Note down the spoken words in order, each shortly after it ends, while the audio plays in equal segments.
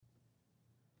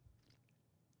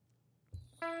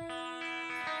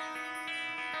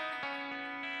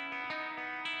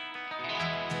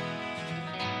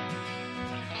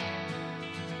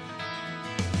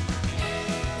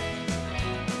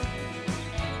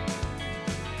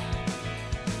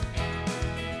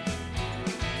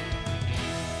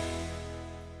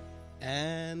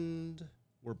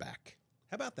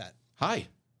How about that? Hi.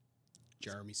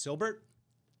 Jeremy Silbert,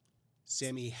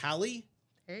 Sami Halley.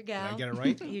 There you go. Did I get it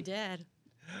right? You did.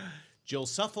 Jill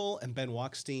Suffel and Ben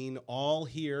Wachstein, all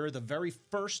here, the very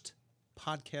first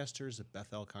podcasters at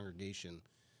Bethel Congregation.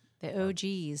 The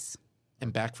OGs.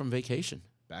 And back from vacation.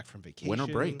 Back from vacation. Winter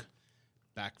break.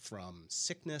 Back from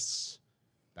sickness.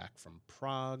 Back from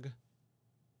Prague.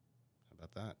 How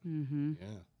about that? Mm-hmm. Yeah.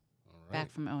 All right.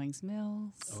 Back from Owings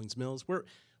Mills. Owings Mills.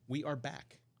 We are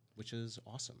back, which is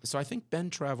awesome. So I think Ben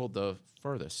traveled the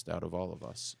furthest out of all of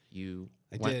us.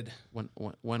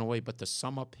 Went away, but to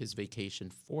sum up his vacation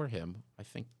for him, I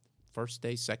think first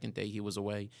day, second day he was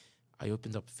away, I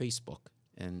opened up Facebook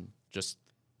and just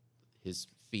his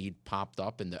feed popped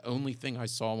up, and the only thing I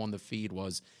saw on the feed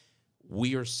was,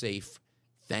 "We are safe.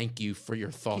 Thank you for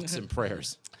your thoughts and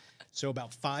prayers." So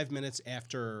about 5 minutes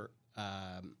after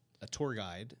a tour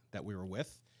guide that we were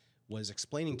with was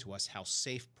explaining to us how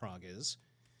safe Prague is,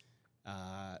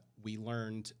 we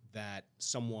learned that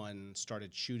someone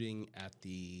started shooting at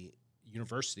the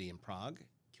university in Prague,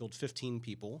 killed 15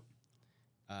 people,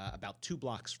 about 2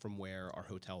 blocks from where our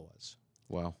hotel was.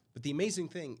 Wow. But the amazing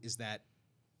thing is that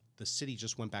the city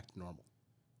just went back to normal.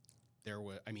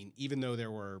 Even though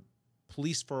there were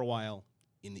police for a while,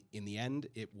 in the end,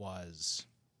 it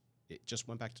just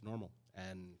went back to normal,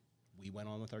 and we went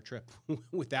on with our trip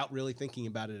without really thinking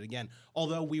about it again.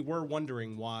 Although we were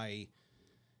wondering why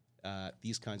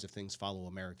these kinds of things follow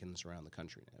Americans around the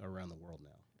country, around the world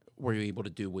now. Were you able to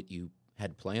do what you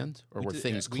had planned, or were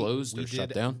things closed or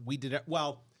shut down? We did.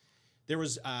 Well, there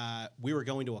was. We were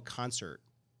going to a concert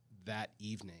that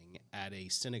evening at a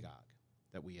synagogue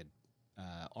that we had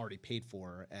already paid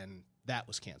for, and that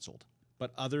was canceled.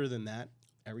 But other than that,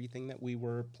 everything that we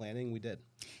were planning, we did.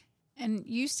 And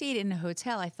you stayed in a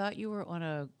hotel. I thought you were on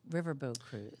a riverboat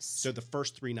cruise. So the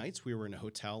first 3 nights we were in a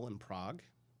hotel in Prague.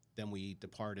 Then we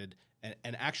departed,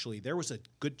 and actually there was a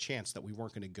good chance that we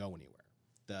weren't going to go anywhere.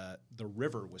 The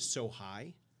river was so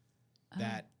high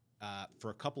that for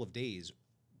a couple of days,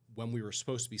 when we were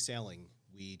supposed to be sailing,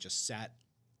 we just sat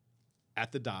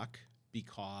at the dock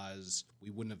because we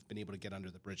wouldn't have been able to get under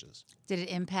the bridges. Did it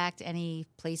impact any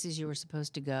places you were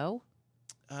supposed to go?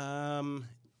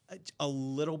 A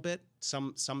little bit,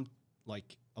 some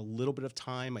like a little bit of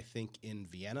time, I think, in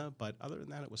Vienna, but other than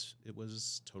that, it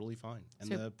was totally fine. And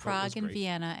so the Prague and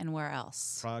Vienna, and where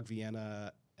else? Prague,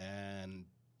 Vienna, and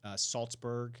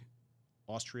Salzburg,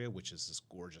 Austria, which is this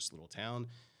gorgeous little town,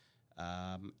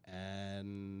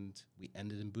 and we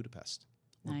ended in Budapest.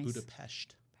 Or Nice.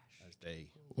 Budapest, as they.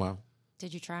 Wow.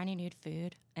 Did you try any new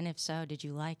food? And if so, did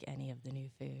you like any of the new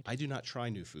food? I do not try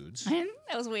new foods. I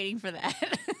was waiting for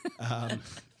that.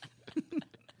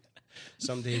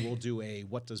 Someday we'll do a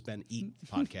 "What Does Ben Eat"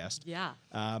 podcast. Yeah.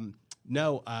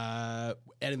 No, and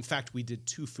in fact, we did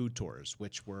 2 food tours,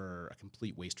 which were a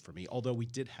complete waste for me, although we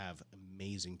did have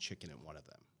amazing chicken in one of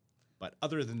them. But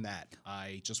other than that,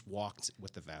 I just walked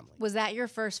with the family. Was that your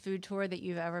first food tour that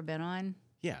you've ever been on?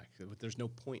 Yeah, there's no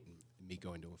point in me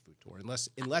going to a food tour unless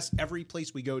every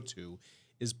place we go to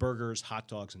is burgers, hot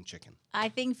dogs, and chicken. I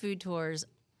think food tours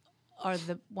are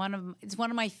one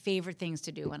of my favorite things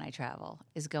to do when I travel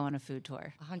is go on a food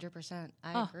tour. 100%.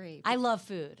 I agree. I love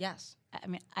food. Yes. I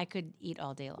mean, I could eat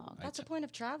all day long. That's the point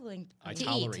of traveling. I to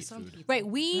tolerate eat to some food. people.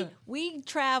 Right. We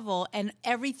travel and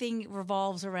everything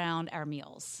revolves around our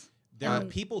meals. There are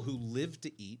people who live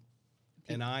to eat,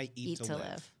 and I eat to live.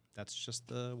 live. That's just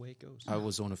the way it goes. I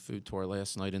was on a food tour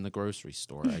last night in the grocery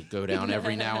store. I go down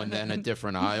every now and then a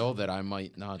different aisle that I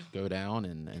might not go down,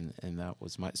 and that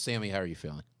was my... Sami, how are you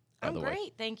feeling? I'm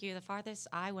great, thank you. The farthest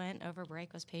I went over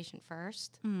break was Patient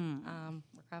First.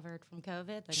 Recovered from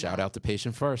COVID. Shout out to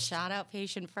Patient First. Shout out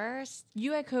Patient First.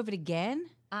 You had COVID again?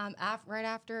 Right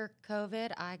after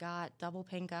COVID, I got double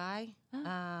pink eye,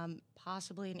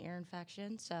 possibly an ear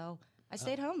infection. So I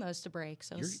stayed home most of break.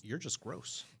 So You're just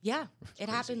gross. yeah, it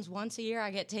happens once a year. I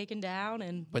get taken down,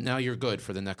 and But now you're good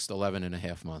for the next 11 and a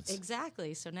half months.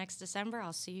 exactly. So next December,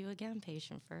 I'll see you again,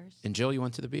 Patient First. And Jill, you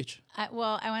went to the beach? I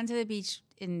went to the beach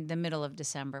in the middle of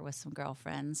December with some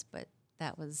girlfriends, but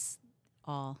that was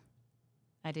all.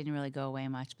 I didn't really go away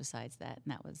much besides that.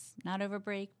 And that was not over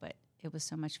break, but it was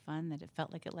so much fun that it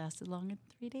felt like it lasted longer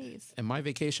than 3 days. And my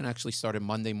vacation actually started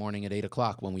Monday morning at 8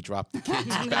 o'clock when we dropped the kids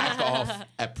back off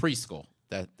at preschool.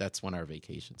 That's when our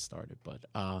vacation started. But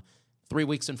 3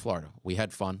 weeks in Florida. We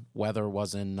had fun. Weather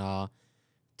wasn't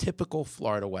typical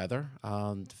Florida weather.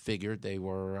 Figured they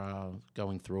were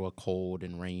going through a cold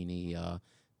and rainy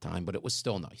time, but it was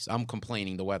still nice. I'm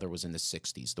complaining the weather was in the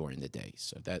 60s during the day,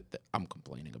 so that I'm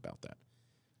complaining about that.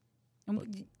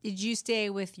 And did you stay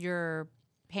with your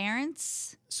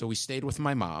parents? So we stayed with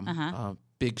my mom.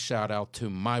 Big shout out to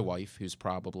my wife, who's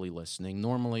probably listening.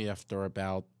 Normally, after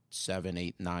about 7,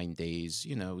 8, 9 days,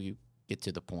 you get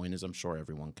to the point, as I'm sure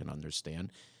everyone can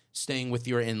understand, staying with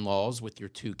your in-laws, with your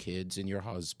 2 kids and your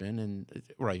husband, and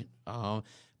right.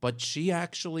 But she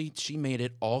made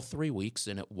it all 3 weeks,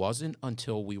 and it wasn't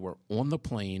until we were on the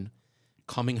plane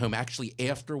coming home, actually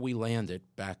after we landed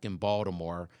back in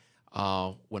Baltimore,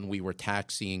 when we were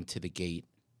taxiing to the gate,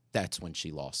 that's when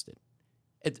she lost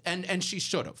it. And she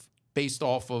should have. Based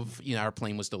off of, our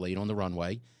plane was delayed on the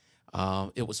runway.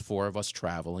 It was 4 of us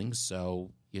traveling,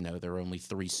 so, there are only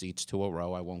 3 seats to a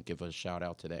row. I won't give a shout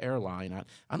out to the airline.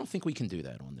 I don't think we can do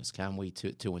that on this, can we,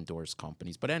 to endorse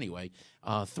companies? But anyway,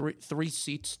 3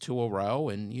 seats to a row,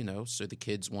 and, so the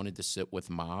kids wanted to sit with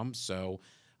mom. So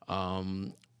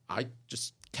I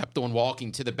just kept on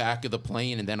walking to the back of the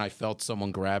plane, and then I felt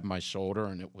someone grab my shoulder,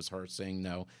 and it was her saying,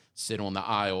 no, sit on the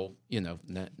aisle,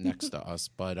 next to us.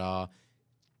 But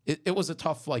it was a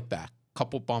tough flight back.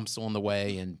 Couple bumps on the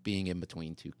way and being in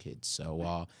between 2 kids.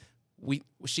 So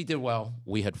she did well.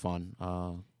 We had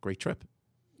fun. Great trip.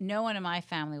 No one in my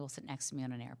family will sit next to me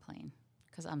on an airplane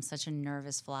because I'm such a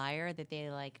nervous flyer that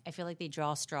I feel like they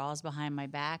draw straws behind my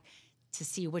back to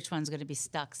see which one's going to be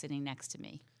stuck sitting next to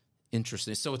me.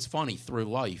 Interesting. So it's funny through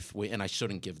life, and I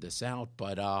shouldn't give this out,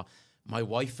 but my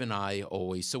wife and I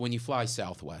always, so when you fly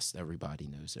Southwest, everybody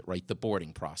knows it, right? The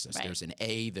boarding process. Right. There's an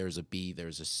A, there's a B,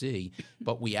 there's a C,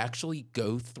 but we actually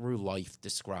go through life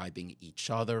describing each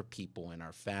other, people in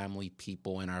our family,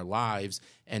 people in our lives,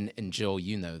 and Jill,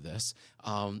 you know this.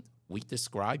 We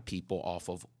describe people off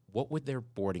of what would their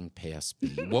boarding pass be?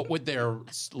 What would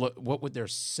their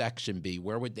section be?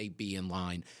 Where would they be in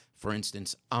line? For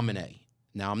instance, I'm an A.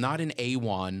 Now, I'm not an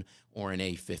A1 or an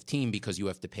A15 because you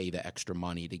have to pay the extra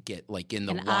money to get in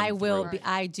the. And I will be.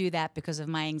 I do that because of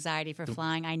my anxiety for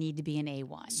flying. I need to be an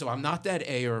A1. So I'm not that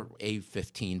A or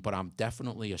A15, but I'm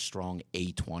definitely a strong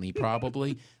A20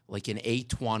 probably. Like an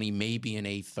A20, maybe an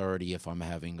A30 if I'm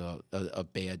having a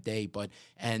bad day.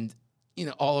 And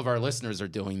all of our listeners are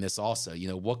doing this also.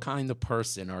 What kind of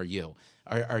person are you?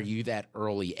 Are you that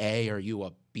early A? Are you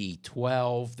a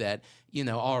B12 that,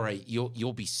 all right,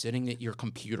 you'll be sitting at your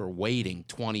computer waiting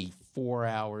 24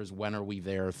 hours. When are we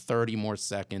there? 30 more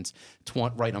seconds.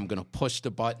 Right, I'm going to push the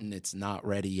button. It's not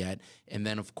ready yet. And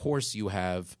then, of course, you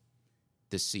have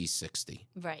the C60.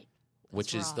 Right.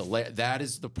 Which is that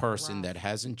is the person that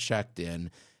hasn't checked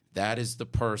in. That is the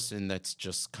person that's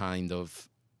just kind of,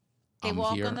 they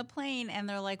walk on the plane and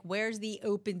they're like, where's the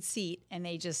open seat? And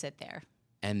they just sit there.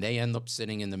 And they end up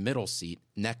sitting in the middle seat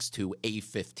next to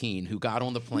A15, who got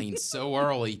on the plane so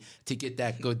early to get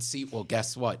that good seat. Well,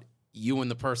 guess what? You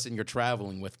and the person you're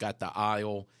traveling with got the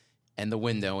aisle and the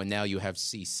window, and now you have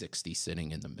C60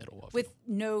 sitting in the middle of it. With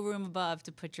no room above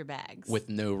to put your bags. With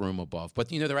no room above. But,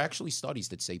 there are actually studies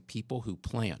that say people who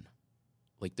plan,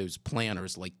 like those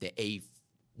planners, like the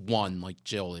A1, like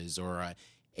Jill is, or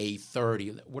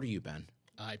A30. What are you, Ben?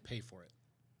 I pay for it.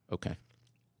 Okay.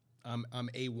 I'm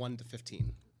A1 to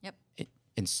 15. Yep.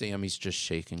 And Sammy's just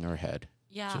shaking her head.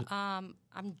 Yeah.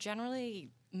 I'm generally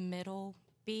middle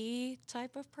B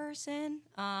type of person.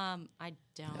 I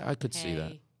could see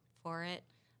that for it.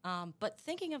 But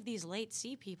thinking of these late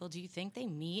C people, do you think they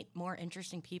meet more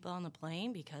interesting people on the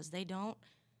plane because they don't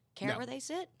care where they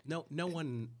sit? No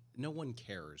one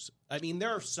cares. I mean, there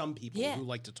are some people who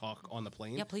like to talk on the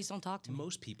plane. Yeah, please don't talk to me.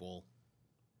 Most people,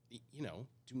 do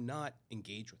not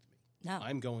engage with me. No.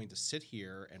 I'm going to sit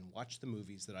here and watch the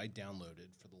movies that I downloaded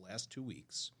for the last 2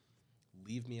 weeks.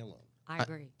 Leave me alone. I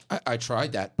agree. I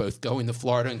tried that, both going to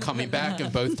Florida and coming back,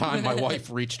 and both times my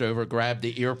wife reached over, grabbed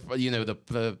the ear,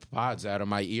 the pods out of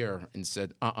my ear and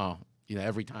said,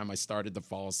 every time I started to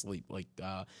fall asleep,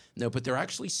 no. But there are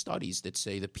actually studies that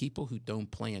say the people who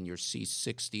don't plan, your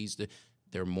C60s,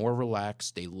 they're more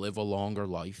relaxed, they live a longer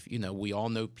life. We all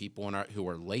know people who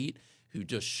are late, who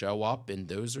just show up, and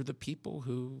those are the people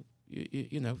who,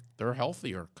 they're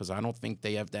healthier because I don't think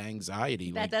they have the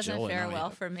anxiety. That doesn't fare well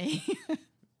for me.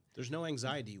 There's no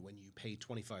anxiety when you pay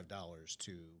 $25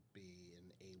 to be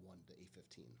an A1 to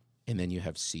A15. And then you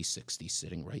have C60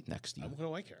 sitting right next to you. What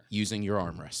do I care? Using your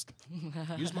armrest.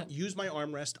 use my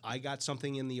armrest. I got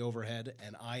something in the overhead,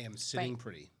 and I am sitting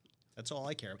pretty. That's all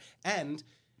I care. And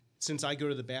since I go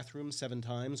to the bathroom 7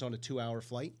 times on a 2-hour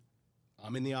flight,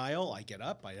 I'm in the aisle. I get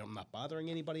up. I'm not bothering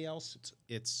anybody else.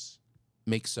 It's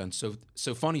Makes sense.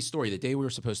 So funny story. The day we were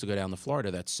supposed to go down to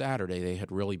Florida, that Saturday, they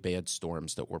had really bad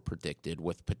storms that were predicted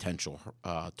with potential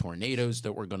tornadoes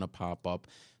that were going to pop up.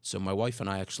 So my wife and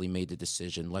I actually made the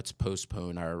decision, let's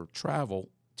postpone our travel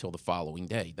till the following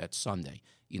day. That's Sunday.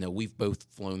 We've both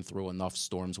flown through enough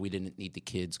storms. We didn't need the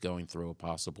kids going through a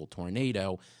possible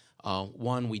tornado.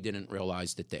 One, we didn't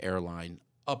realize that the airline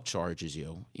upcharges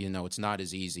you. It's not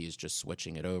as easy as just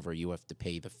switching it over. You have to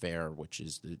pay the fare, which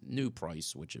is the new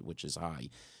price, which is high.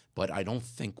 But I don't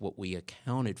think what we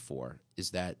accounted for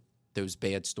is that those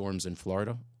bad storms in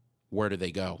Florida, where do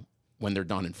they go when they're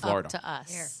done in Florida? Up to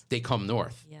us. Here. They come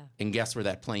north. Yeah. And guess where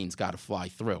that plane's got to fly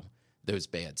through? Those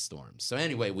bad storms. So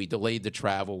anyway, we delayed the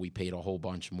travel. We paid a whole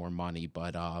bunch more money,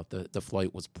 but the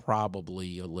flight was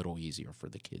probably a little easier for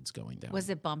the kids going down. Was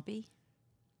it bumpy?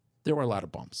 There were a lot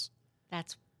of bumps.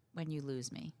 That's when you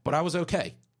lose me. But I was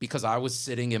okay because I was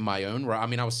sitting in my own.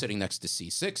 I was sitting next to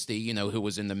C60, who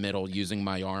was in the middle using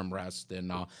my armrest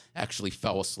and actually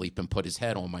fell asleep and put his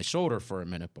head on my shoulder for a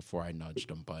minute before I nudged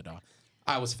him. But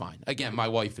I was fine. Again, my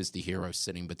wife is the hero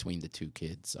sitting between the two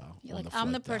kids.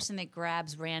 I'm the person that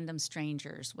grabs random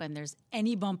strangers when there's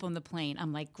any bump on the plane.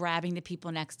 I'm like grabbing the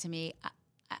people next to me.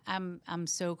 I'm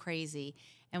so crazy.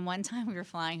 And one time we were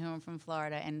flying home from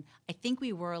Florida, and I think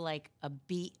we were like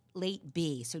late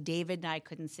B, so David and I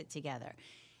couldn't sit together.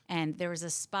 And there was a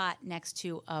spot next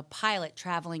to a pilot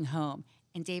traveling home,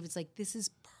 and David's like, "This is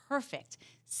perfect.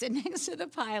 Sit next to the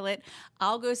pilot.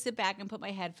 I'll go sit back and put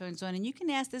my headphones on, and you can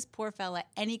ask this poor fella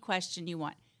any question you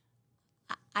want."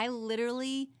 I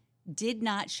literally did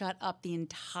not shut up the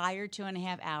entire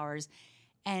 2.5 hours,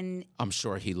 and I'm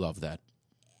sure he loved that.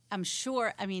 I'm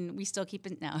sure. We still keep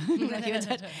it now.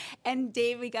 And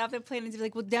Dave, we got off the plane and he's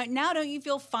like, "Well, now don't you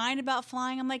feel fine about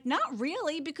flying?" I'm like, "Not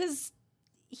really," because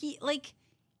he's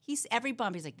every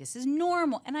bump. He's like, "This is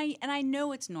normal," and I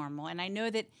know it's normal, and I know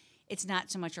that it's not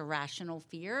so much a rational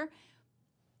fear,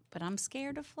 but I'm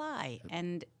scared to fly,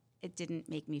 and it didn't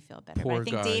make me feel better. Poor but I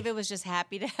think guy. David was just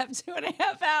happy to have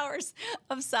 2.5 hours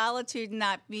of solitude, and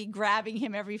not be grabbing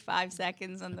him every 5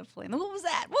 seconds on the plane. What was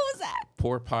that?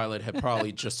 Poor pilot had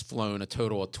probably just flown a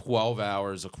total of 12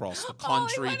 hours across the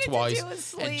country wanted to twice do was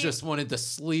sleep. and just wanted to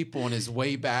sleep on his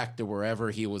way back to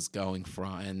wherever he was going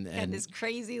from. And this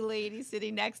crazy lady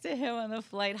sitting next to him on the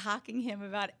flight, hawking him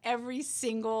about every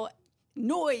single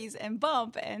noise and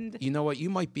bump. And you know what? You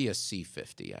might be a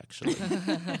C50, actually.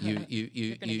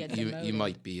 you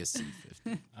might be a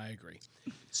C50. I agree.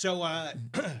 So,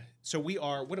 so we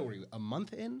are. What are we? A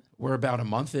month in? We're about a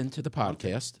month into the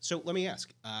podcast. So let me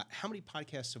ask: how many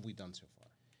podcasts have we done so far?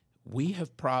 We have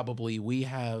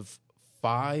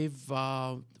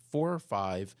 4 or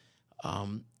 5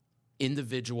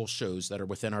 individual shows that are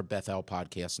within our Bethel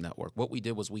Podcast Network. What we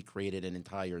did was we created an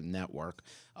entire network,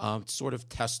 sort of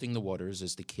testing the waters,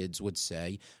 as the kids would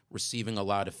say, receiving a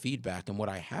lot of feedback. And what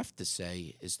I have to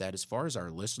say is that as far as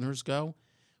our listeners go,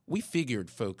 we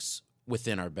figured folks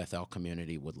within our Bethel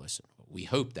community would listen. We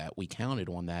hoped that. We counted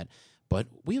on that. But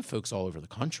we have folks all over the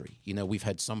country. We've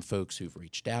had some folks who've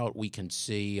reached out. We can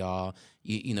see,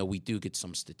 we do get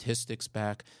some statistics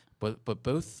back. But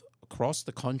both across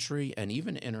the country and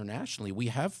even internationally, we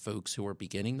have folks who are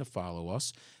beginning to follow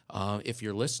us. If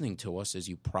you're listening to us, as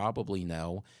you probably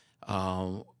know,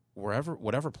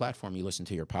 whatever platform you listen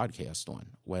to your podcast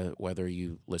on, whether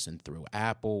you listen through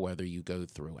Apple, whether you go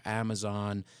through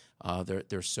Amazon,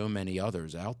 there's so many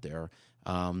others out there.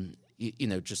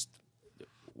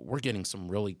 We're getting some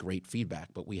really great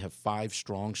feedback, but we have 5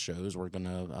 strong shows. We're going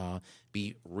to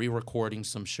be re-recording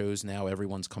some shows now.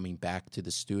 Everyone's coming back to the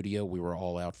studio. We were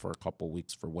all out for a couple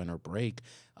weeks for winter break.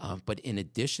 But in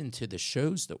addition to the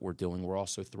shows that we're doing, we're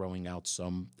also throwing out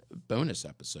some bonus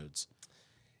episodes.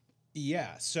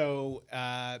 Yeah. So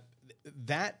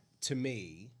that, to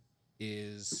me,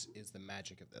 is the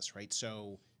magic of this, right?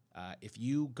 So if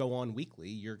you go on weekly,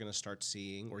 you're going to start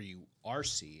seeing, or you are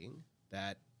seeing,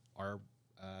 that our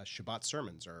Shabbat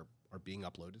sermons are being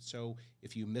uploaded. So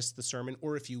if you missed the sermon,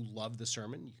 or if you love the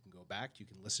sermon, you can go back. You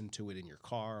can listen to it in your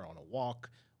car, on a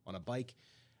walk, on a bike.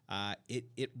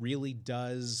 It really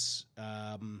does.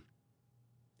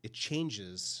 It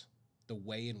changes the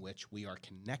way in which we are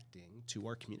connecting to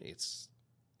our community. It's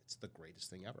the greatest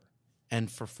thing ever.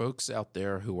 And for folks out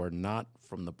there who are not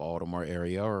from the Baltimore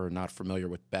area or are not familiar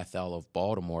with Bethel of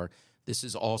Baltimore, this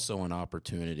is also an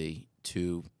opportunity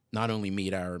to not only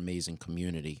meet our amazing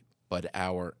community, but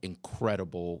our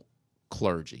incredible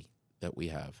clergy that we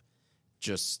have.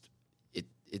 Just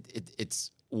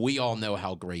it's we all know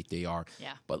how great they are.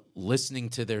 Yeah. But listening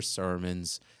to their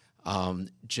sermons,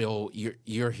 Jill,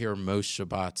 you're here most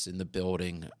Shabbats in the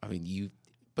building.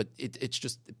 But it's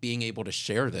just being able to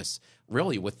share this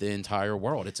really with the entire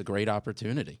world. It's a great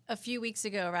opportunity. A few weeks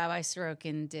ago, Rabbi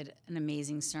Sorokin did an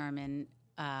amazing sermon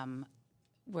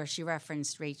where she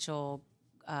referenced Rachel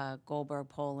Goldberg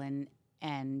Poland,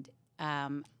 and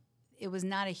it was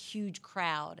not a huge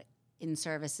crowd in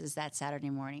services that Saturday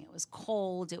morning. It was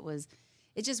cold.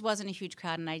 It just wasn't a huge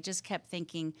crowd. And I just kept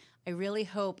thinking, I really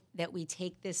hope that we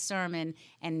take this sermon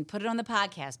and put it on the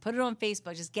podcast, put it on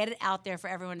Facebook, just get it out there for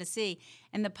everyone to see.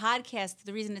 And the podcast,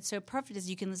 the reason it's so perfect is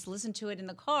you can just listen to it in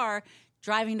the car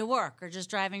driving to work or just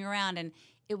driving around. And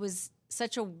it was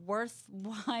such a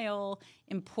worthwhile,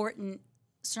 important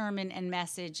sermon and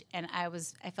message, and I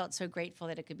felt so grateful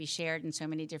that it could be shared in so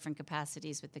many different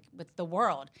capacities with the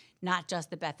world, not just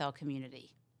the Bethel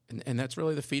community. And that's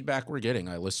really the feedback we're getting.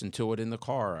 I listen to it in the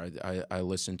car. I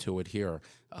listen to it here.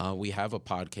 We have a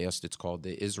podcast. It's called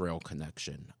The Israel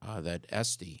Connection that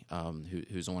Esty,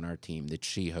 who's on our team, that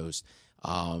she hosts.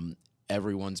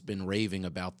 Everyone's been raving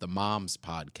about the Moms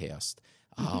podcast,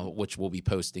 which we'll be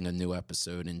posting a new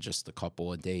episode in just a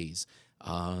couple of days.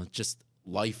 Just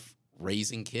life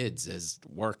raising kids as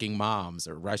working moms,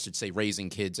 or I should say raising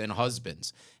kids and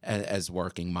husbands as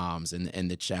working moms,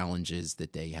 and the challenges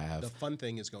that they have. The fun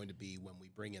thing is going to be when we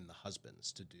bring in the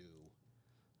husbands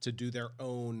to do their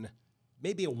own,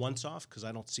 maybe a once-off, because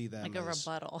I don't see them like a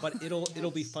rebuttal. But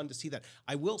it'll be fun to see that.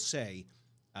 I will say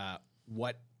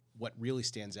what really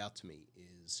stands out to me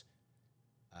is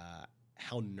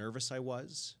how nervous I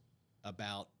was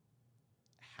about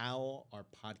how our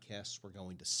podcasts were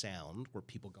going to sound. Were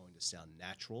people going to sound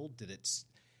natural?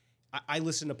 I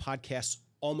listen to podcasts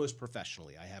almost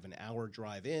professionally. I have an hour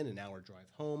drive in, an hour drive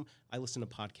home. I listen to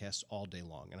podcasts all day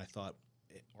long. And I thought,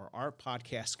 are our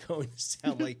podcasts going to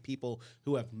sound like people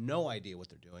who have no idea what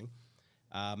they're doing?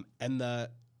 And the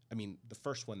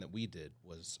first one that we did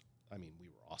was, we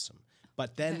were awesome.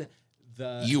 But then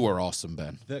You were awesome,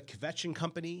 Ben. The Kvetch &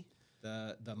 Company,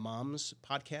 the Moms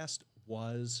podcast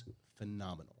was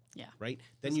phenomenal. Yeah. Right?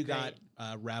 Then you got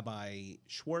Rabbi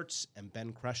Schwartz and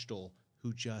Ben Kreshtel,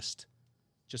 who just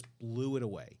blew it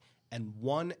away. And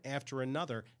one after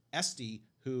another, Esty,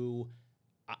 who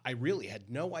I really had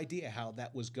no idea how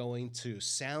that was going to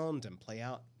sound and play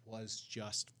out, was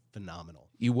just phenomenal.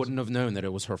 You wouldn't have known that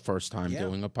it was her first time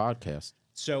doing a podcast.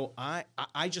 So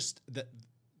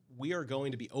we are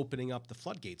going to be opening up the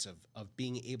floodgates of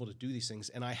being able to do these things.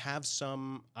 And I have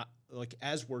some,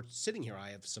 as we're sitting here,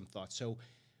 I have some thoughts. So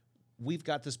we've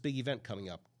got this big event coming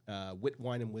up, Wit,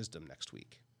 Wine, and Wisdom next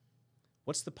week.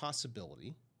 What's the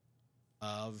possibility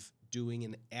of doing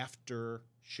an after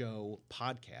show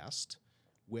podcast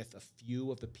with a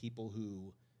few of the people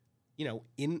who,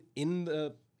 in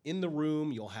the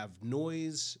room, you'll have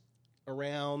noise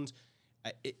around.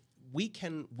 We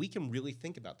can really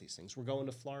think about these things. We're going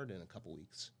to Florida in a couple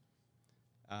weeks.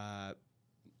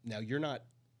 Now, you're not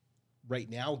right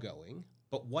now going,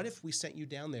 but what if we sent you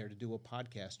down there to do a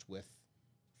podcast with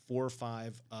 4 or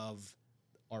 5 of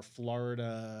our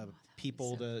Florida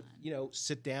people to,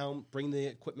 sit down, bring the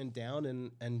equipment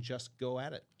down, and just go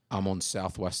at it? I'm on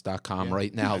Southwest.com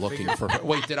right now looking for.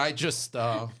 Wait, did I just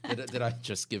did I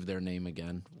just give their name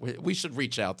again? We should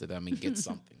reach out to them and get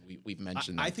something. We've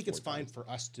mentioned. I think it's fine for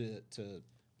us to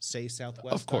say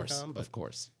Southwest. Of course, but, of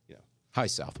course. Hi,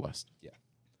 Southwest. Yeah.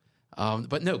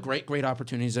 But no, great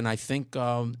opportunities, and I think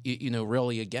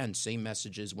really again, same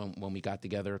messages when we got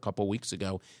together a couple weeks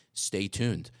ago. Stay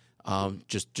tuned.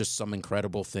 Just some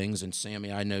incredible things. And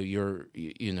Sami, I know you're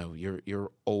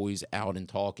always out and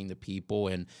talking to people,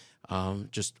 and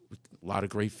just a lot of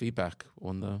great feedback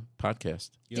on the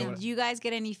podcast. Did you guys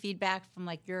get any feedback from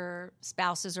your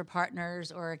spouses or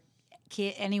partners or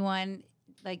anyone,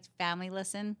 family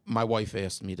listen? My wife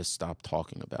asked me to stop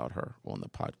talking about her on the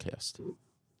podcast.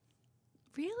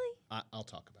 Really? I'll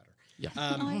talk about her. Yeah.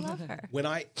 I love her.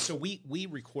 We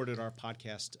recorded our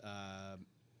podcast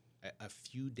a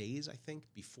few days, I think,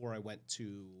 before I went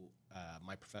to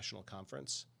my professional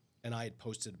conference, and I had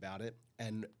posted about it.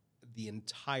 And the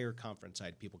entire conference, I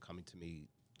had people coming to me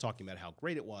talking about how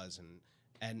great it was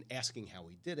and asking how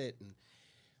we did it. And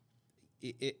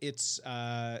it's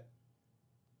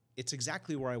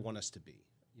exactly where I want us to be.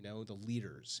 The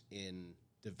leaders in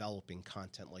developing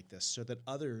content like this, so that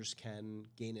others can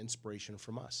gain inspiration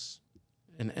from us.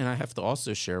 And I have to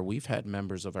also share, we've had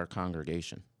members of our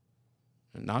congregation,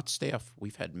 not staff,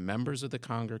 we've had members of the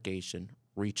congregation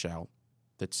reach out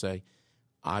that say,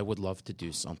 I would love to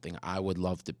do something. I would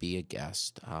love to be a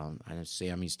guest. I know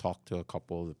Sammy's talked to a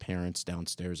couple of the parents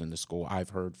downstairs in the school. I've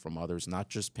heard from others, not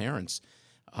just parents.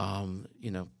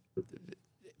 The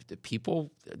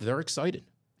people, they're excited.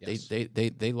 Yes.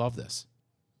 They love this.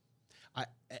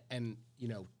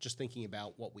 Just thinking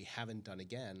about what we haven't done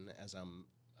again, as I'm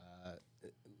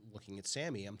looking at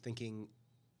Sami, I'm thinking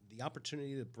the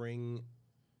opportunity to bring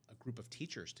a group of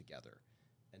teachers together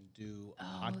and do a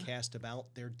podcast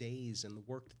about their days and the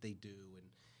work that they do,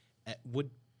 and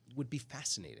would be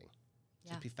fascinating.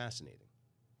 Yeah. It'd be fascinating.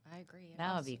 I agree. And That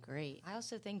would also- be great. I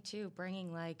also think too,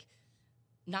 bringing like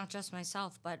not just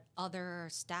myself, but other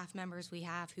staff members we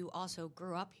have who also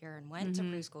grew up here and went to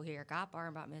preschool here, got bar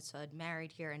and bat mitzvah,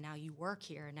 married here, and now you work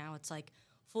here, and now it's like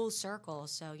full circle.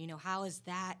 So, how has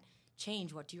that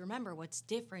changed? What do you remember? What's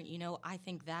different? I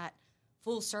think that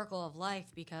full circle of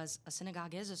life, because a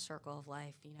synagogue is a circle of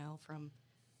life, from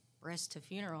bris to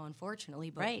funeral, unfortunately,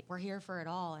 but Right. we're here for it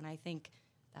all, and I think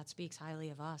that speaks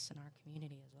highly of us and our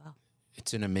community as well.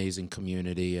 It's an amazing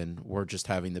community, and we're just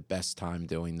having the best time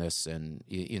doing this. And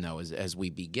as we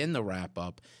begin the wrap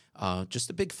up, just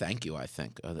a big thank you. I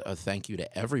think a thank you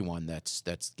to everyone that's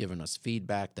given us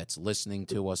feedback, that's listening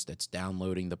to us, that's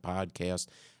downloading the podcast.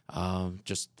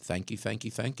 Just thank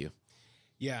you.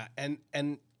 Yeah, and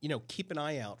keep an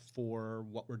eye out for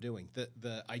what we're doing.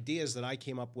 The ideas that I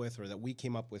came up with, or that we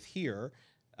came up with here,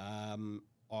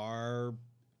 are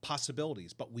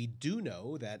possibilities, but we do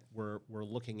know that we're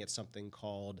looking at something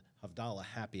called Havdalah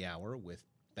Happy Hour with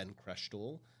Ben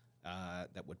Kreschel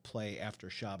that would play after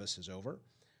Shabbos is over,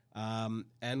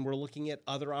 and we're looking at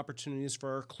other opportunities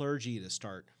for our clergy to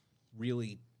start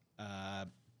really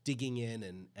digging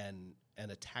in and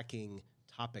attacking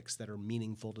topics that are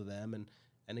meaningful to them,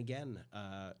 and again,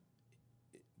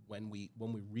 when we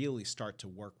really start to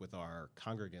work with our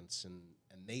congregants and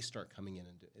they start coming in,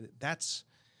 and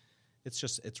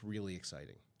it's really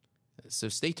exciting. So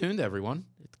stay tuned, everyone.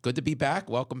 It's good to be back.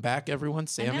 Welcome back, everyone.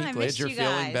 Sammy, I glad missed you're you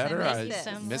feeling guys. better. I missed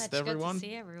So missed much. everyone. Good to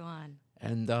see everyone.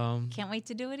 And Can't wait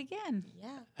to do it again.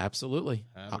 Yeah. absolutely.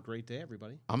 Have a great day,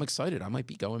 everybody. I'm excited. I might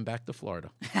be going back to Florida.